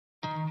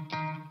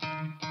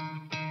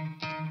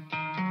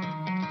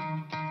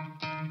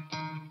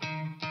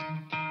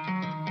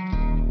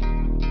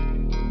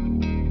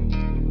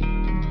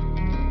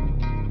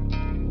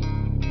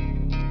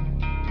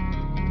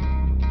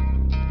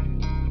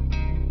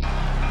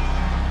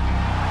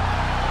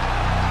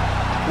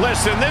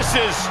Listen, this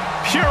is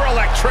pure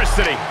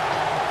electricity.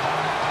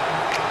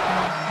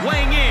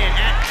 Weighing in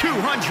at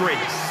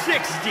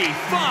 265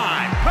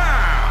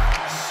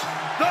 pounds,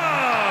 The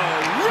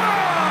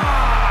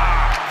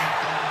Rock!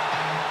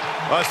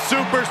 A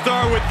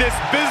superstar with this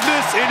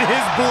business in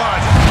his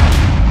blood.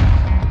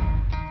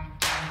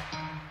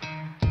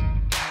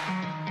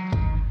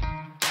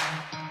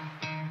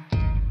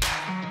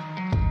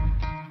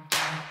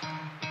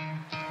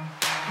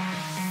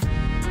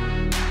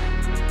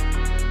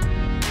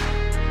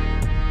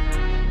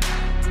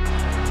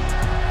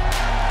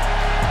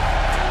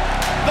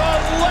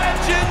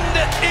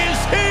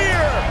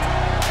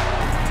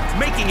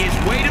 Making his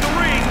way to the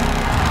ring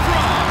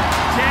from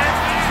Death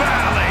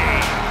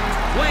Valley,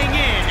 weighing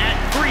in at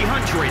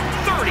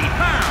 330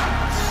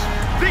 pounds,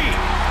 The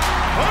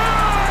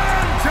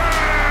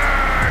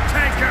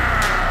Undertaker!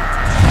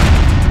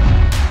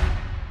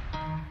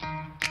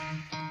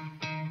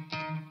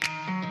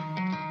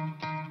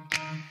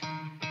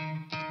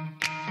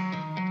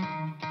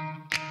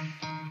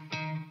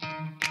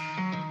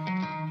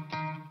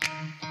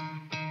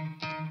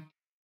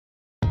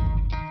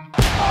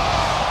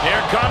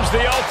 Here comes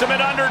the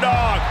ultimate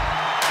underdog.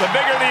 The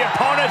bigger the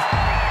opponent,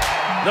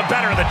 the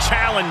better the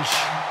challenge.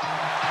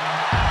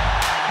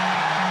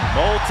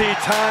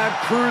 Multi-time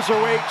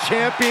Cruiserweight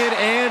champion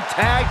and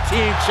tag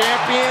team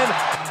champion.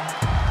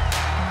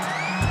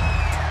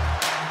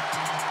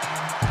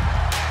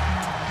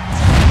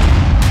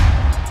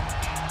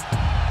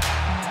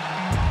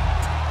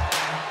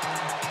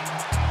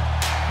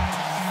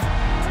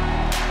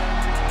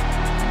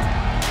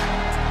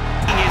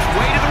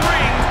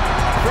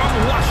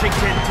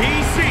 Washington,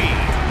 D.C.,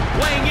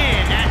 weighing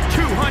in at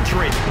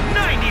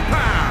 290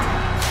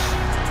 pounds,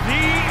 The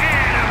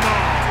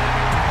Animal,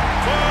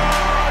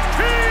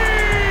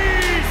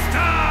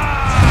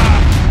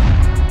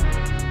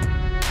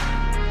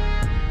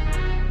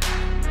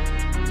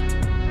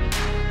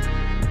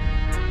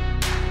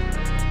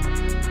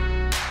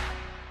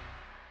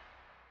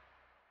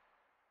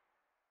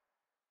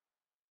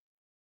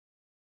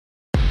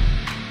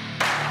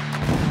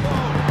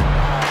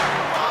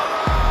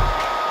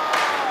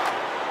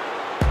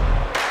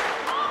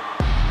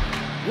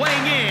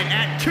 weighing in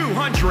at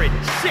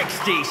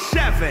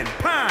 267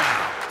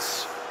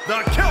 pounds,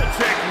 the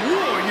Celtic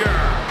Warrior,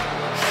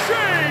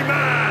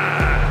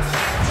 Sheamus!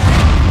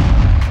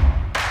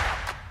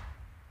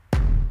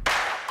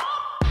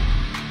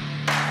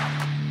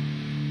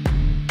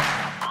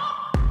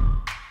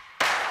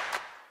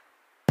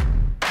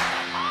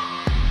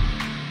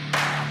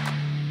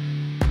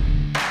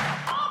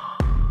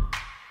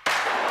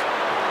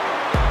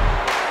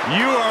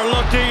 You are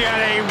looking at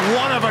a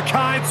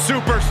one-of-a-kind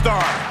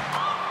superstar.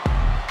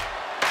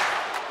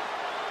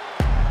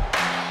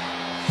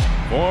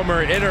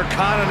 Former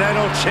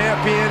Intercontinental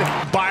Champion.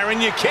 Byron,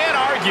 you can't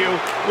argue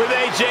with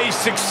AJ's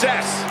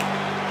success.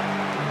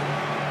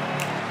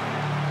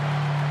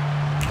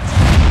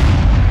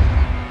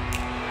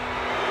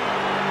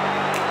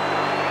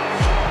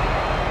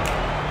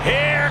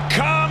 Here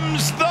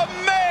comes the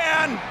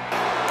man.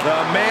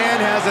 The man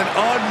has an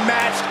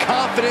unmatched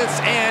confidence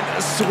and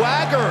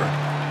swagger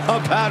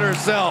about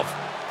herself.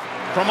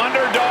 From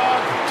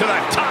underdog to the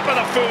top of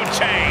the food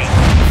chain.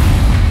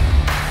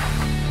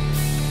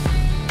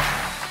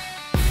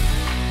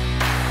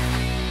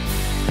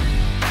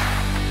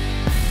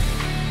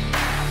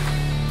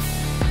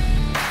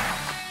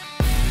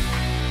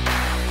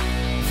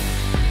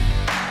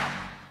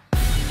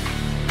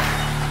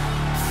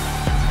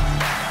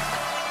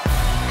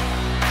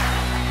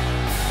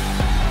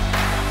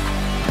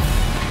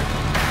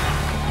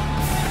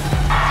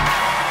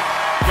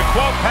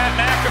 Quote Pat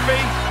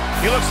McAfee,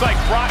 he looks like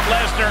Brock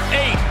Lesnar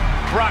ate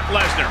Brock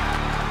Lesnar.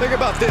 Think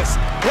about this.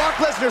 Brock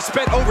Lesnar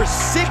spent over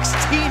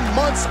 16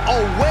 months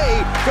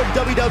away from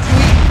WWE.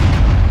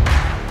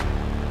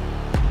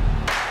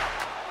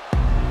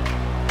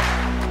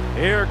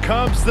 Here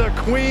comes the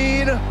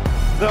queen,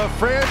 the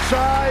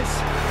franchise,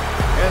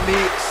 and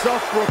the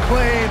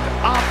self-proclaimed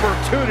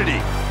opportunity.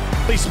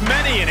 At least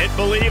many in it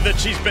believe that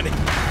she's been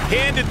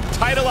handed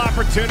title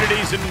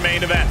opportunities in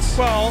main events.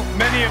 Well,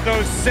 many of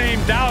those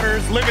same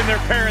doubters live in their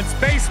parents'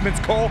 basements,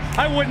 Cole.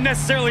 I wouldn't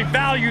necessarily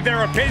value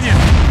their opinion.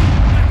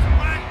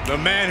 The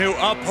man who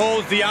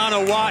upholds the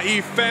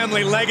Anoa'i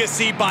family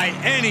legacy by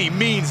any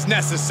means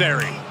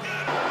necessary.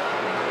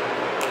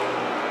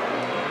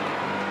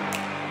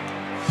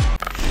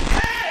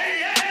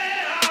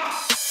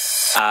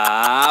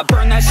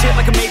 Burn that shit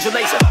like a major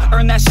laser.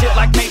 Earn that shit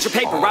like major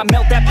paper. I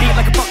melt that beat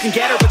like a fucking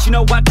getter. But you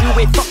know I do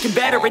it fucking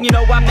better. And you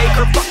know I make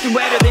her fucking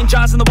wetter than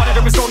Jaws in the water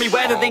during stormy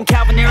weather. Than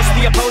Calvin Harris,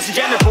 the opposing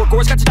gender. Poor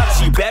Gore's got your daughter,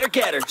 so you better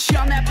get her. She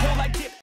on that pole like dip.